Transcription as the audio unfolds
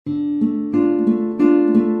Hello,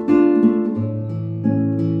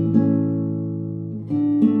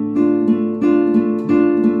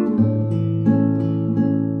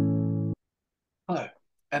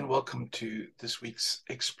 and welcome to this week's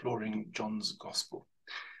Exploring John's Gospel.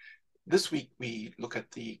 This week we look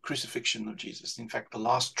at the crucifixion of Jesus. In fact, the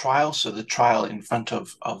last trial, so the trial in front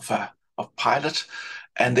of Pilate,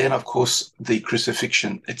 and then, of course, the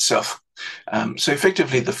crucifixion itself. So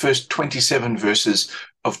effectively, the first 27 verses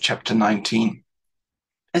of chapter 19.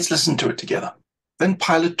 Let's listen to it together. Then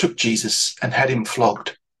Pilate took Jesus and had him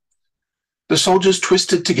flogged. The soldiers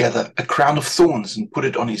twisted together a crown of thorns and put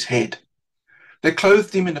it on his head. They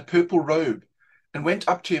clothed him in a purple robe and went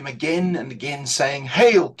up to him again and again, saying,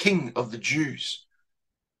 "Hail, King of the Jews!"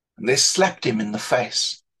 And they slapped him in the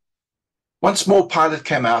face. Once more Pilate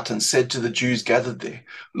came out and said to the Jews gathered there,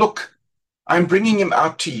 "Look, I am bringing him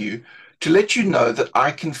out to you to let you know that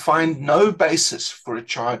I can find no basis for a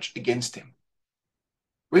charge against him."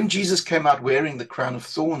 When Jesus came out wearing the crown of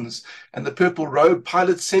thorns and the purple robe,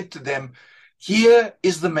 Pilate said to them, "Here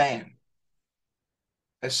is the man."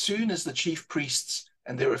 As soon as the chief priests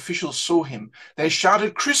and their officials saw him, they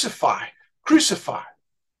shouted, "Crucify! Crucify!"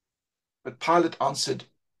 But Pilate answered,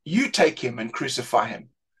 "You take him and crucify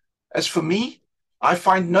him. As for me, I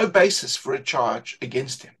find no basis for a charge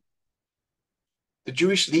against him." The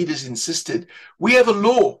Jewish leaders insisted, "We have a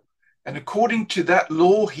law, and according to that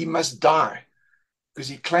law he must die, because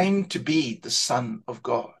he claimed to be the Son of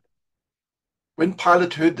God." When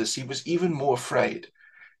Pilate heard this, he was even more afraid,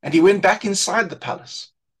 and he went back inside the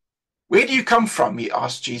palace. "Where do you come from?" he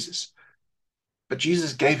asked Jesus. But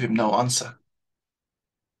Jesus gave him no answer.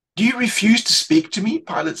 "Do you refuse to speak to me?"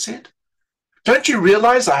 Pilate said. "Don't you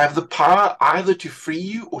realize I have the power either to free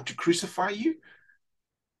you or to crucify you?"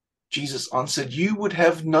 Jesus answered, "You would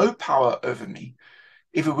have no power over me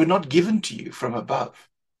if it were not given to you from above.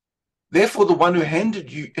 Therefore, the one who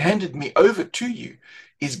handed me over to you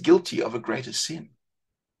is guilty of a greater sin."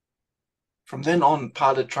 From then on,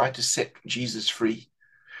 Pilate tried to set Jesus free.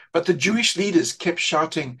 But the Jewish leaders kept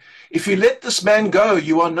shouting, "If you let this man go,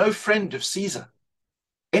 you are no friend of Caesar.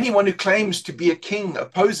 Anyone who claims to be a king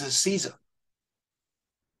opposes Caesar."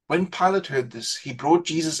 When Pilate heard this, he brought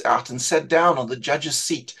Jesus out and sat down on the judge's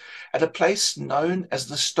seat at a place known as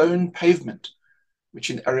the Stone Pavement, which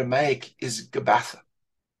in Aramaic is Gabbatha.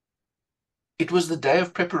 It was the day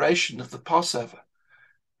of preparation of the Passover.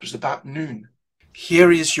 It was about noon.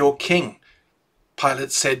 "Here is your king,"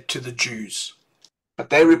 Pilate said to the Jews. But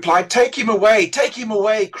they replied, take him away,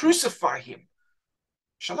 crucify him."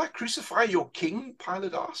 "Shall I crucify your king?"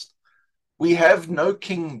 Pilate asked. "We have no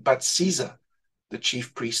king but Caesar," the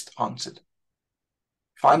chief priest answered.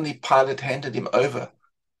 Finally, Pilate handed him over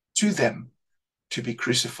to them to be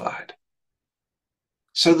crucified.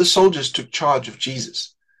 So the soldiers took charge of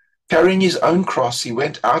Jesus. Carrying his own cross, he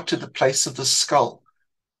went out to the place of the skull,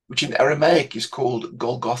 which in Aramaic is called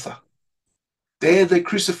Golgotha. There they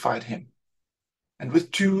crucified him, and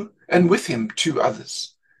with him two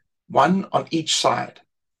others, one on each side,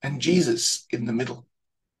 and Jesus in the middle.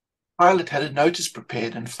 Pilate had a notice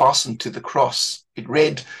prepared and fastened to the cross. It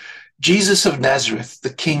read, "Jesus of Nazareth,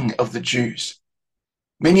 the King of the Jews."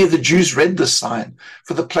 Many of the Jews read this sign,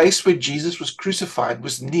 for the place where Jesus was crucified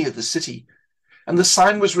was near the city, and the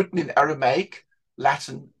sign was written in Aramaic,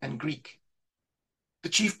 Latin, and Greek. The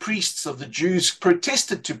chief priests of the Jews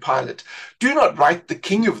protested to Pilate, "Do not write the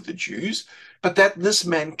King of the Jews, but that this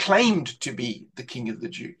man claimed to be the King of the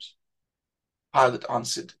Jews." Pilate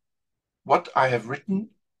answered, "What I have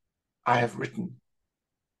written, I have written."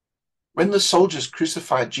 When the soldiers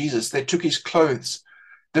crucified Jesus, they took his clothes,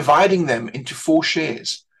 dividing them into 4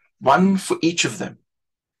 shares, one for each of them,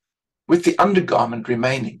 with the undergarment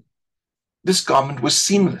remaining. This garment was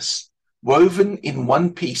seamless, woven in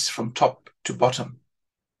one piece from top to bottom.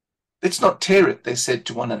 "Let's not tear it," they said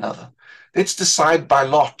to one another. "Let's decide by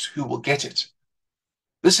lot who will get it."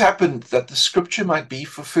 This happened that the scripture might be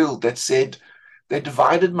fulfilled that said, "They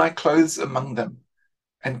divided my clothes among them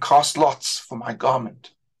and cast lots for my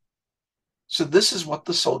garment." So this is what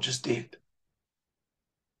the soldiers did.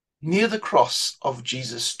 Near the cross of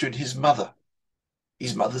Jesus stood his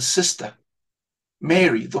mother's sister,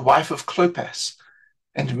 Mary, the wife of Clopas,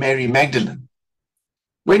 and Mary Magdalene.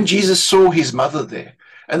 When Jesus saw his mother there,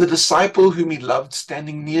 and the disciple whom he loved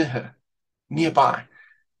standing nearby,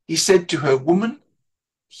 he said to her, "Woman,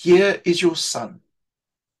 here is your son,"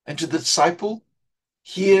 and to the disciple,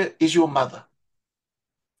 "Here is your mother."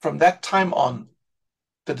 From that time on,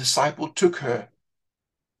 the disciple took her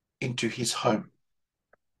into his home.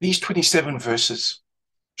 These 27 verses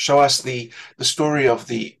show us the story of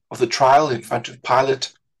the trial in front of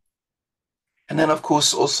Pilate And then, of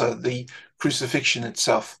course, also the crucifixion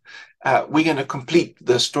itself. We're going to complete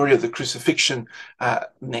the story of the crucifixion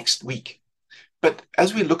next week. But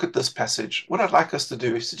as we look at this passage, what I'd like us to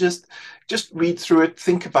do is to just read through it,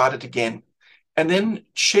 think about it again, and then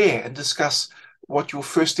share and discuss what your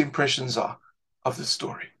first impressions are of the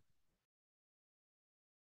story.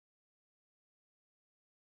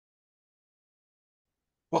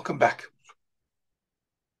 Welcome back.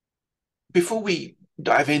 Before we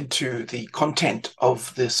dive into the content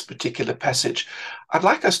of this particular passage, I'd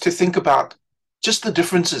like us to think about just the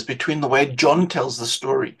differences between the way John tells the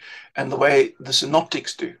story and the way the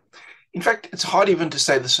synoptics do. In fact, it's hard even to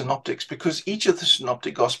say the synoptics because each of the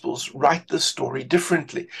synoptic gospels write the story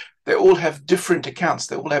differently. They all have different accounts.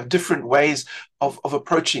 They all have different ways of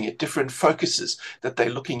approaching it, different focuses that they're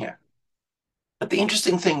looking at. But the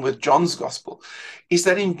interesting thing with John's gospel is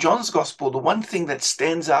that in John's gospel, the one thing that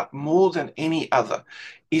stands out more than any other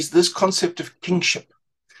is this concept of kingship,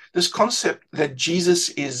 this concept that Jesus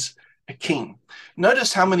is a king.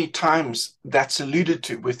 Notice how many times that's alluded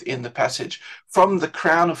to within the passage, from the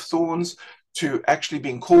crown of thorns to actually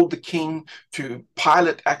being called the king, to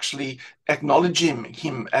Pilate actually acknowledging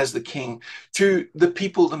him as the king, to the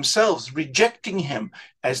people themselves rejecting him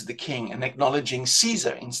as the king and acknowledging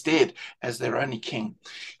Caesar instead as their only king.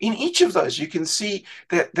 In each of those, you can see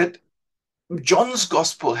that John's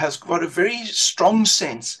gospel has got a very strong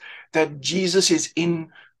sense that Jesus is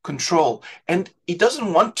in control, and he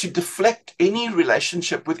doesn't want to deflect any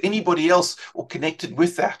relationship with anybody else or connected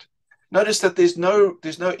with that. Notice that there's no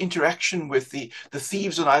interaction with the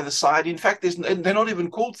thieves on either side. In fact, they're not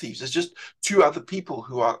even called thieves. There's just two other people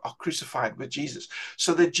who are crucified with Jesus.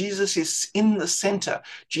 So that Jesus is in the center.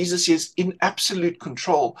 Jesus is in absolute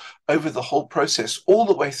control over the whole process, all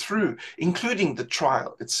the way through, including the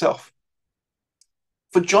trial itself.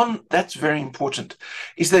 For John, that's very important,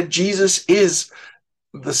 is that Jesus is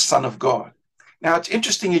the Son of God. Now, it's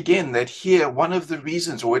interesting again that here, one of the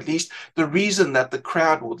reasons, or at least the reason that the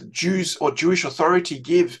crowd or the Jews or Jewish authority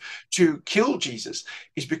give to kill Jesus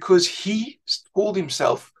is because he called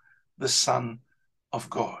himself the Son of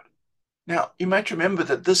God. Now, you might remember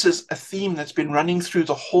that this is a theme that's been running through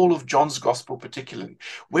the whole of John's gospel particularly,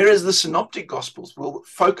 whereas the synoptic gospels will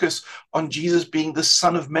focus on Jesus being the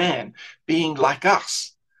Son of Man, being like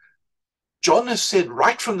us. John has said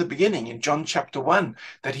right from the beginning in John chapter 1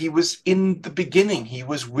 that he was in the beginning, he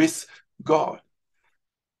was with God.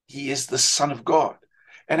 He is the Son of God.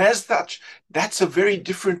 And as such, that's a very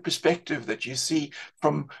different perspective that you see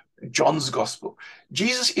from John's gospel.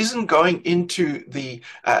 Jesus isn't going into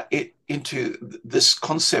this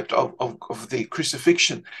concept of the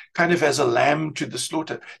crucifixion kind of as a lamb to the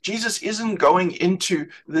slaughter. Jesus isn't going into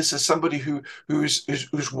this as somebody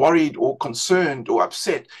who's worried or concerned or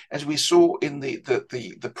upset, as we saw in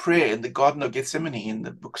the prayer in the Garden of Gethsemane in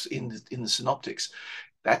the books in the synoptics.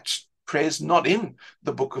 That's prayer's not in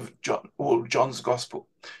the book of John or John's gospel.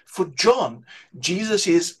 For John, Jesus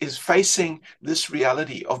is facing this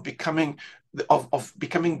reality of becoming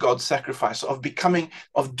God's sacrifice, of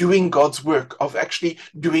doing God's work, of actually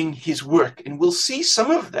doing his work. And we'll see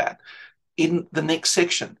some of that in the next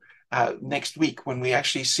section next week when we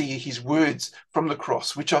actually see his words from the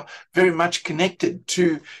cross, which are very much connected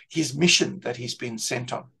to his mission that he's been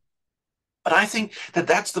sent on. But I think that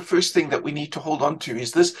that's the first thing that we need to hold on to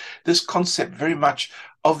is this concept very much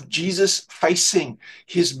of Jesus facing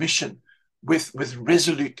his mission with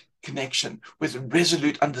resolute connection, with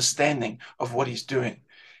resolute understanding of what he's doing.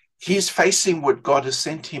 He's facing what God has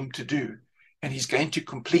sent him to do, and he's going to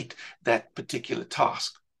complete that particular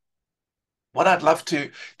task. What I'd love you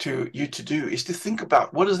to do is to think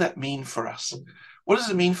about, what does that mean for us? What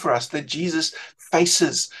does it mean for us that Jesus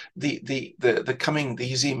faces the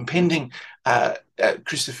his impending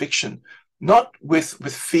crucifixion, not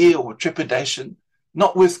with fear or trepidation,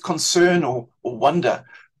 not with concern or wonder,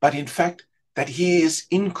 but in fact that he is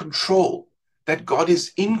in control, that God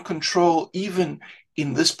is in control even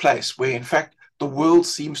in this place where in fact the world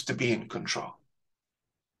seems to be in control.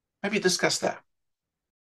 Maybe discuss that.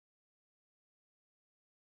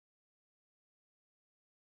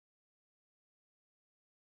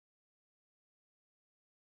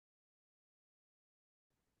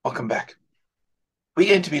 Welcome back. We're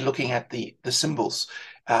going to be looking at the symbols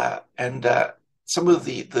and some of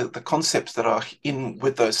the concepts that are in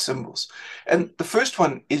with those symbols. And the first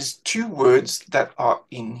one is two words that are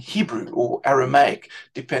in Hebrew or Aramaic,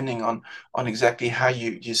 depending on exactly how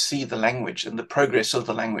you see the language and the progress of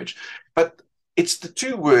the language. But it's the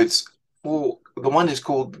two words for, the one is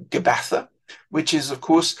called Gabbatha, which is, of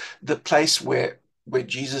course, the place where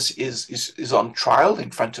Jesus is on trial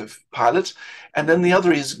in front of Pilate. And then the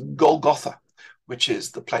other is Golgotha, which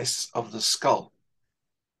is the place of the skull.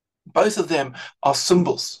 Both of them are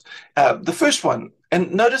symbols. The first one,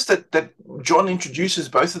 and notice that John introduces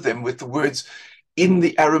both of them with the words, in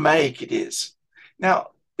the Aramaic it is. Now,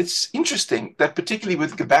 it's interesting that particularly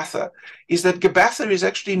with Gabbatha, is that Gabbatha is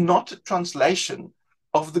actually not a translation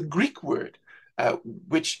of the Greek word,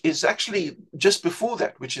 which is actually just before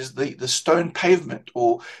that, which is the stone pavement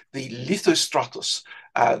or the lithostratos,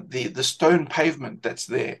 the stone pavement that's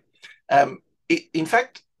there. In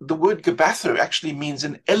fact, the word Gabbatha actually means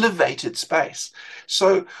an elevated space.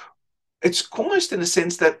 So it's almost in a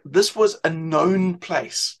sense that this was a known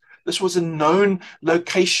place. This was a known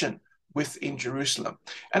location within Jerusalem.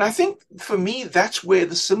 And I think for me, that's where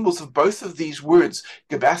the symbols of both of these words,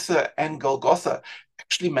 Gabbatha and Golgotha,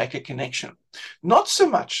 actually make a connection. Not so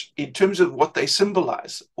much in terms of what they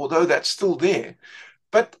symbolize, although that's still there,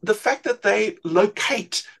 but the fact that they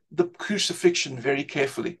locate the crucifixion very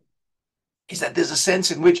carefully. Is that there's a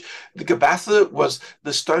sense in which the Gabbatha was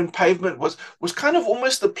the stone pavement, was kind of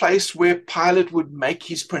almost the place where Pilate would make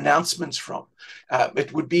his pronouncements from.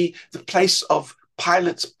 It would be the place of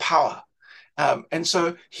Pilate's power. And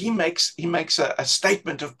so he makes a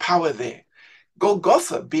statement of power there.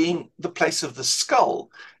 Golgotha being the place of the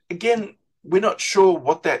skull, again, we're not sure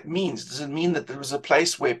what that means. Does it mean that there was a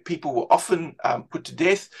place where people were often put to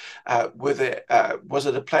death? Was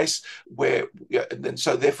it a place where, and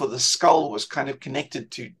so therefore the skull was kind of connected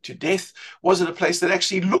to death? Was it a place that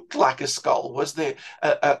actually looked like a skull? Was there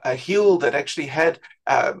a hill that actually had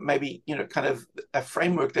maybe, kind of a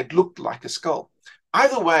framework that looked like a skull?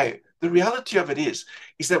 Either way, the reality of it is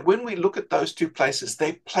that when we look at those two places,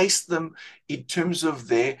 they place them in terms of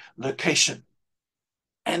their location.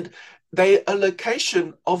 And they are a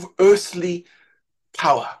location of earthly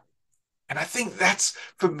power. And I think that's,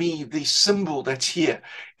 for me, the symbol that's here,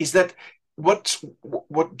 is that what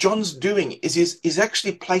John's doing is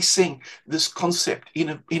actually placing this concept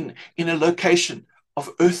in a location of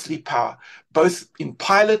earthly power, both in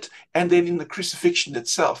Pilate and then in the crucifixion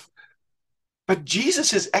itself. But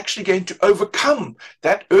Jesus is actually going to overcome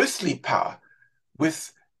that earthly power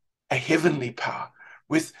with a heavenly power,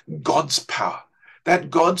 with God's power.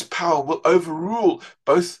 That God's power will overrule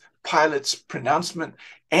both Pilate's pronouncement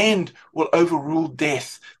and will overrule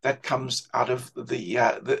death that comes out of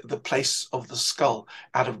the place of the skull,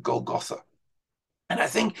 out of Golgotha. And I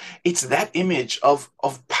think it's that image of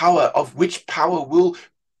power, of which power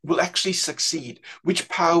will actually succeed, which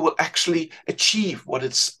power will actually achieve what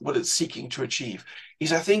it's seeking to achieve,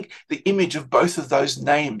 is I think the image of both of those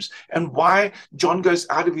names, and why John goes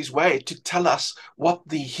out of his way to tell us what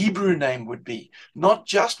the Hebrew name would be, not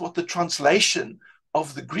just what the translation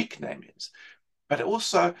of the Greek name is, but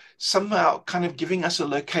also somehow kind of giving us a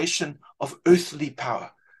location of earthly power,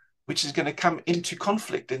 which is going to come into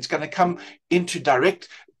conflict, and it's going to come into direct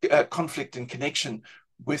conflict and connection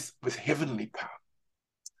with heavenly power.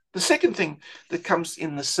 The second thing that comes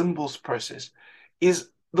in the symbols process is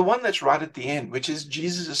the one that's right at the end, which is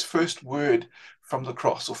Jesus's first word from the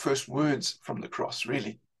cross, or first words from the cross,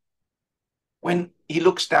 really. When he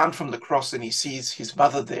looks down from the cross and he sees his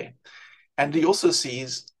mother there, and he also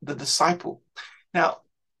sees the disciple. Now,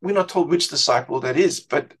 we're not told which disciple that is,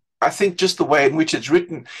 but I think just the way in which it's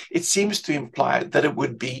written, it seems to imply that it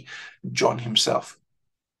would be John himself.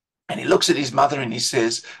 And he looks at his mother and he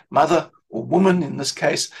says, "Mother," or woman in this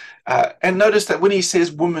case. And notice that when he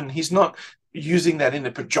says woman, he's not using that in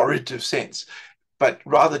a pejorative sense, but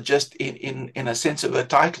rather just in a sense of a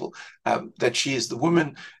title, that she is the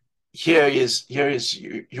woman. Here is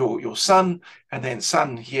your son, and then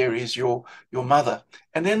son, here is your mother.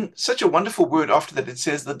 And then such a wonderful word after that, it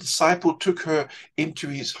says the disciple took her into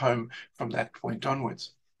his home from that point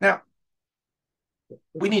onwards. Now,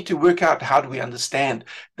 we need to work out how do we understand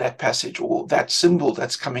that passage or that symbol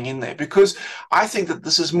that's coming in there, because I think that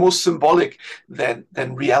this is more symbolic than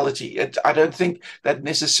reality. I don't think that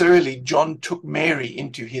necessarily John took Mary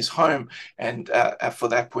into his home and for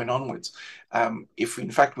that point onwards. If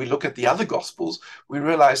in fact we look at the other Gospels, we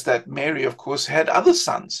realize that Mary, of course, had other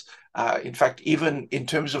sons. In fact, even in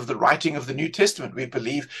terms of the writing of the New Testament, we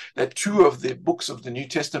believe that two of the books of the New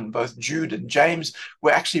Testament, both Jude and James,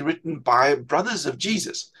 were actually written by brothers of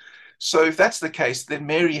Jesus. So if that's the case, then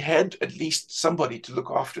Mary had at least somebody to look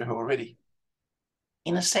after her already.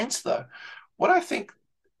 In a sense, though, what I think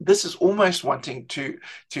this is almost wanting to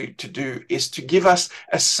do is to give us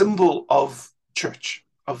a symbol of church,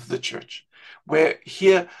 of the church, where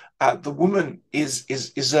here the woman is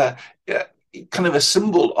a kind of a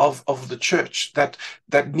symbol of the church that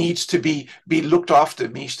needs to be looked after,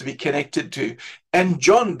 needs to be connected to. And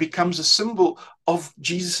John becomes a symbol of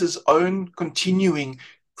Jesus's own continuing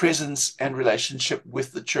presence and relationship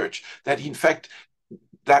with the church. That in fact,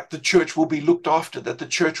 that the church will be looked after, that the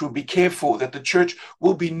church will be cared for, that the church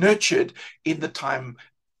will be nurtured in the time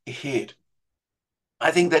ahead. I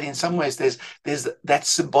think that in some ways there's that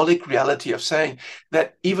symbolic reality of saying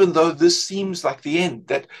that even though this seems like the end,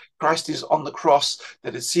 that Christ is on the cross,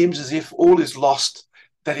 that it seems as if all is lost,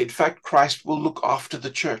 that in fact Christ will look after the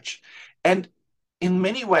church. And in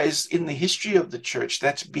many ways, in the history of the church,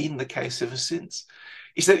 that's been the case ever since.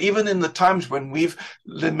 Is that even in the times when we've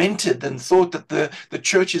lamented and thought that the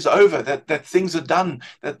church is over, that things are done,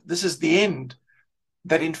 that this is the end,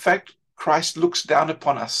 that in fact Christ looks down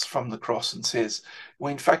upon us from the cross and says,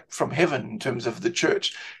 well, in fact, from heaven in terms of the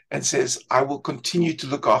church, and says, I will continue to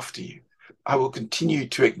look after you. I will continue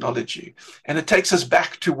to acknowledge you. And it takes us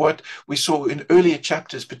back to what we saw in earlier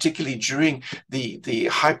chapters, particularly during the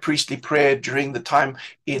high priestly prayer, during the time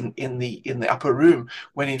in the upper room,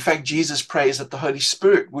 when in fact Jesus prays that the Holy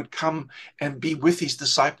Spirit would come and be with his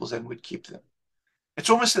disciples and would keep them. It's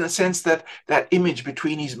almost in a sense that that image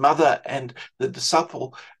between his mother and the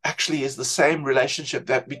disciple actually is the same relationship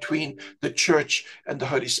that between the church and the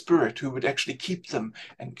Holy Spirit, who would actually keep them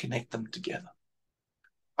and connect them together.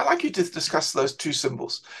 I'd like you to discuss those two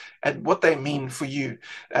symbols and what they mean for you.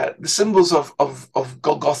 The symbols of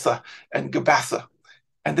Golgotha and Gabbatha.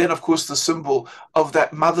 And then, of course, the symbol of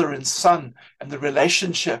that mother and son and the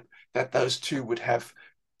relationship that those two would have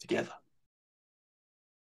together.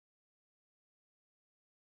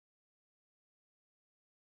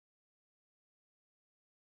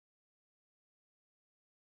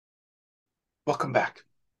 Welcome back.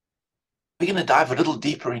 We're going to dive a little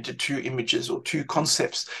deeper into two images or two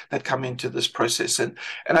concepts that come into this process. And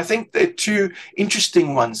I think they're two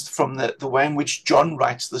interesting ones from the way in which John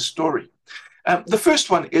writes the story. The first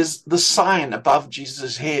one is the sign above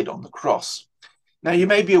Jesus' head on the cross. Now, you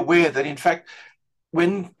may be aware that, in fact,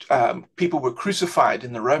 when people were crucified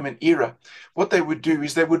in the Roman era, what they would do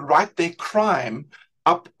is they would write their crime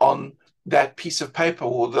up on that piece of paper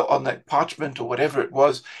or on that parchment or whatever it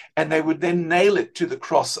was, and they would then nail it to the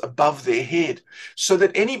cross above their head so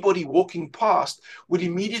that anybody walking past would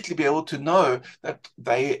immediately be able to know that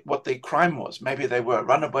what their crime was. Maybe they were a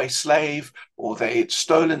runaway slave, or they had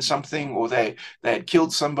stolen something, or they had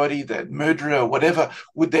killed somebody, that murderer or whatever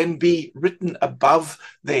would then be written above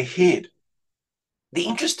their head. The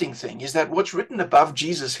interesting thing is that what's written above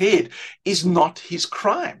Jesus' head is not his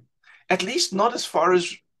crime, at least not as far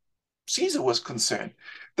as Caesar was concerned.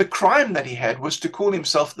 The crime that he had was to call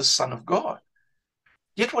himself the Son of God.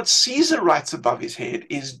 Yet what Caesar writes above his head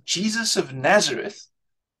is Jesus of Nazareth,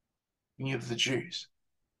 King of the Jews.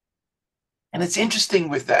 And it's interesting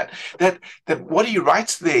with that what he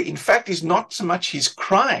writes there, in fact, is not so much his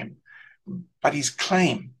crime, but his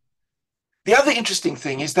claim. The other interesting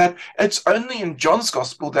thing is that it's only in John's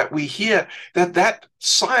gospel that we hear that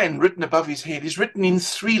sign written above his head is written in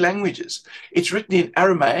three languages. It's written in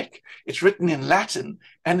Aramaic, it's written in Latin,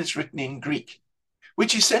 and it's written in Greek,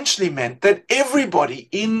 which essentially meant that everybody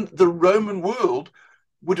in the Roman world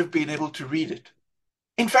would have been able to read it.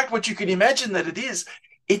 In fact, what you can imagine that it is,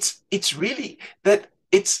 it's really that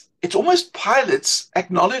it's almost Pilate's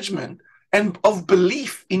acknowledgement and of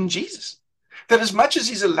belief in Jesus. That as much as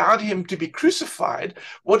he's allowed him to be crucified,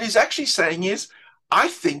 what he's actually saying is, I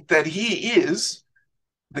think that he is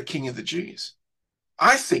the King of the Jews.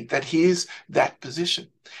 I think that he is that position.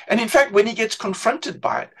 And in fact, when he gets confronted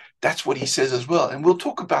by it, that's what he says as well. And we'll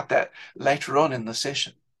talk about that later on in the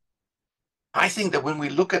session. I think that when we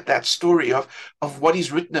look at that story of what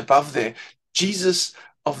is written above there, Jesus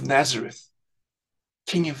of Nazareth,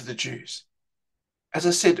 King of the Jews. As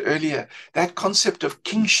I said earlier, that concept of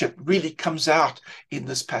kingship really comes out in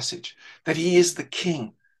this passage, that he is the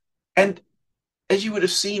king. And as you would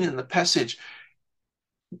have seen in the passage,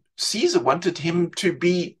 Caesar wanted him to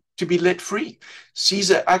be let free.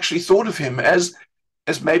 Caesar actually thought of him as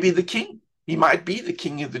maybe the king. He might be the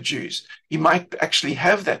King of the Jews. He might actually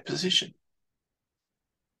have that position.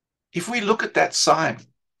 If we look at that sign,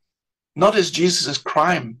 not as Jesus'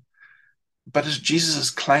 crime, but as Jesus'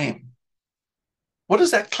 claim, what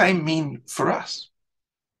does that claim mean for us?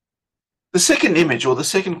 The second image, or the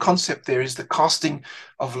second concept there, is the casting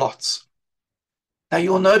of lots. Now,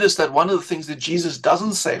 you'll notice that one of the things that Jesus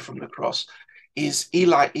doesn't say from the cross is,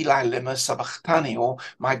 Eli, Eli, lema sabachthani, or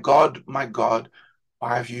my God,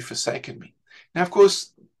 why have you forsaken me? Now, of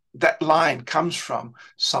course, that line comes from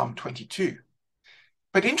Psalm 22.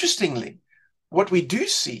 But interestingly, what we do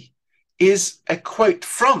see is a quote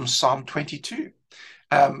from Psalm 22.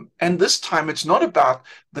 And this time it's not about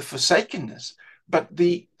the forsakenness, but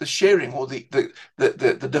the sharing, or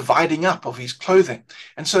the dividing up of his clothing.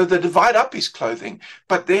 And so they divide up his clothing,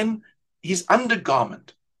 but then his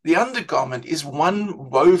undergarment. The undergarment is one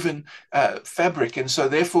woven fabric, and so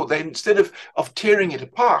therefore they, instead of tearing it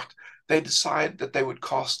apart, they decide that they would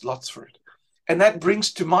cast lots for it. And that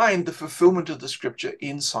brings to mind the fulfillment of the scripture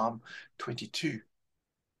in Psalm 22.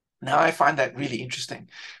 Now I find that really interesting,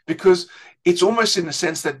 because it's almost in the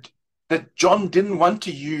sense that John didn't want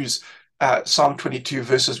to use Psalm 22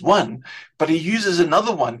 verses 1, but he uses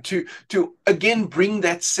another one to again bring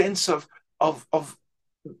that sense of how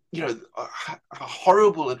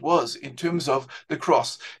horrible it was in terms of the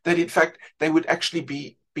cross, that in fact they would actually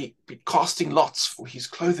be casting lots for his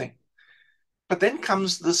clothing. But then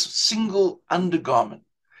comes this single undergarment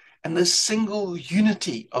and this single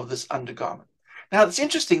unity of this undergarment. Now, it's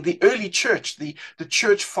interesting, the early church, the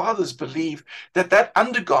church fathers believe that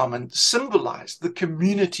undergarment symbolized the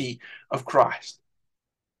community of Christ.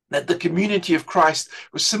 That the community of Christ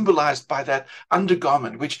was symbolized by that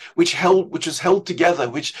undergarment, which was held together,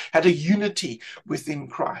 which had a unity within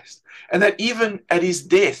Christ. And that even at his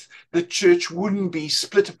death, the church wouldn't be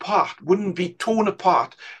split apart, wouldn't be torn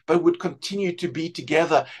apart, but would continue to be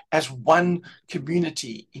together as one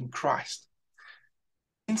community in Christ.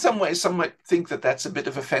 In some ways, some might think that that's a bit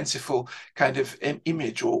of a fanciful kind of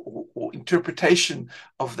image or interpretation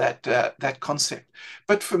of that concept.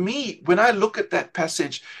 But for me, when I look at that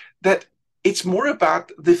passage, that it's more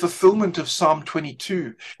about the fulfillment of Psalm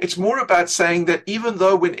 22. It's more about saying that even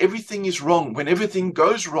though when everything is wrong, when everything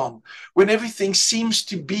goes wrong, when everything seems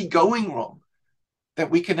to be going wrong, that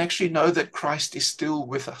we can actually know that Christ is still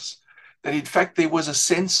with us. That in fact, there was a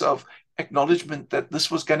sense of acknowledgement that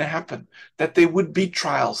this was going to happen, that there would be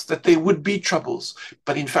trials, that there would be troubles,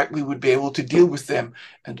 but in fact we would be able to deal with them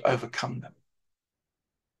and overcome them.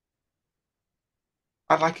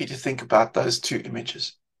 I'd like you to think about those two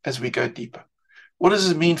images as we go deeper. What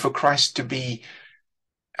does it mean for Christ to be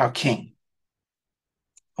our King?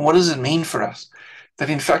 And what does it mean for us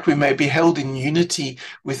that in fact we may be held in unity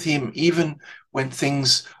with him even when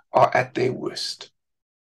things are at their worst?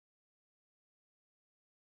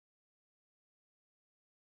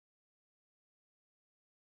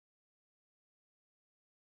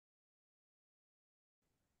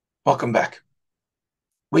 Welcome back.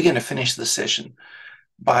 We're going to finish this session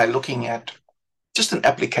by looking at just an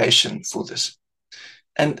application for this.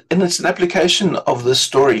 And it's an application of this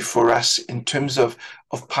story for us in terms of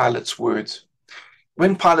Pilate's words.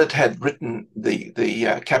 When Pilate had written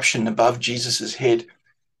the caption above Jesus's head,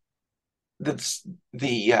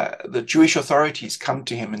 the Jewish authorities come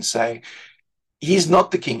to him and say, he's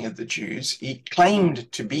not the king of the Jews. He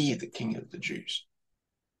claimed to be the king of the Jews.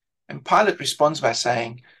 And Pilate responds by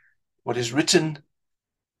saying, what is written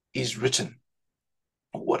is written.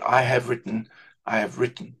 What I have written, I have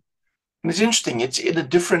written. And it's interesting, it's in a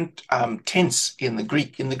different tense in the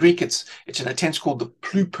Greek. In the Greek, it's in a tense called the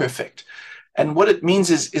pluperfect. And what it means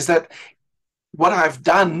is that what I've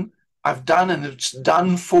done, and it's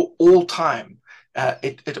done for all time.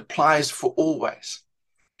 It applies for always.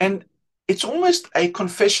 And it's almost a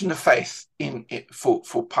confession of faith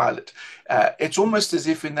for Pilate. It's almost as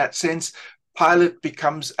if in that sense, Pilate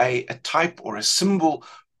becomes a type or a symbol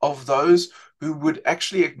of those who would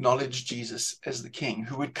actually acknowledge Jesus as the king,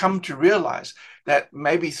 who would come to realize that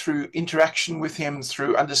maybe through interaction with him,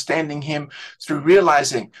 through understanding him, through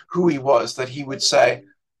realizing who he was, that he would say,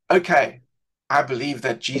 okay, I believe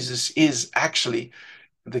that Jesus is actually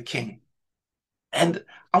the king. And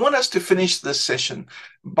I want us to finish this session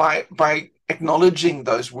by acknowledging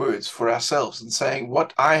those words for ourselves and saying,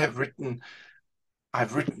 what I have written,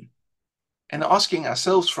 I've written. And asking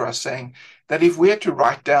ourselves for us, saying that if we are to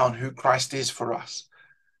write down who Christ is for us,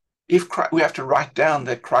 we have to write down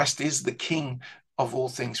that Christ is the King of all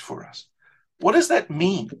things for us. What does that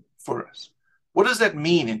mean for us? What does that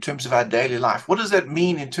mean in terms of our daily life? What does that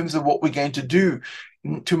mean in terms of what we're going to do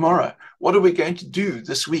tomorrow? What are we going to do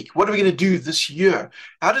this week? What are we going to do this year?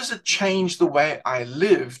 How does it change the way I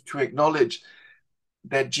live to acknowledge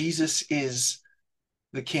that Jesus is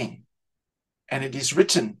the King? And it is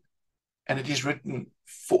written, and it is written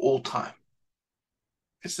for all time.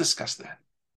 Let's discuss that.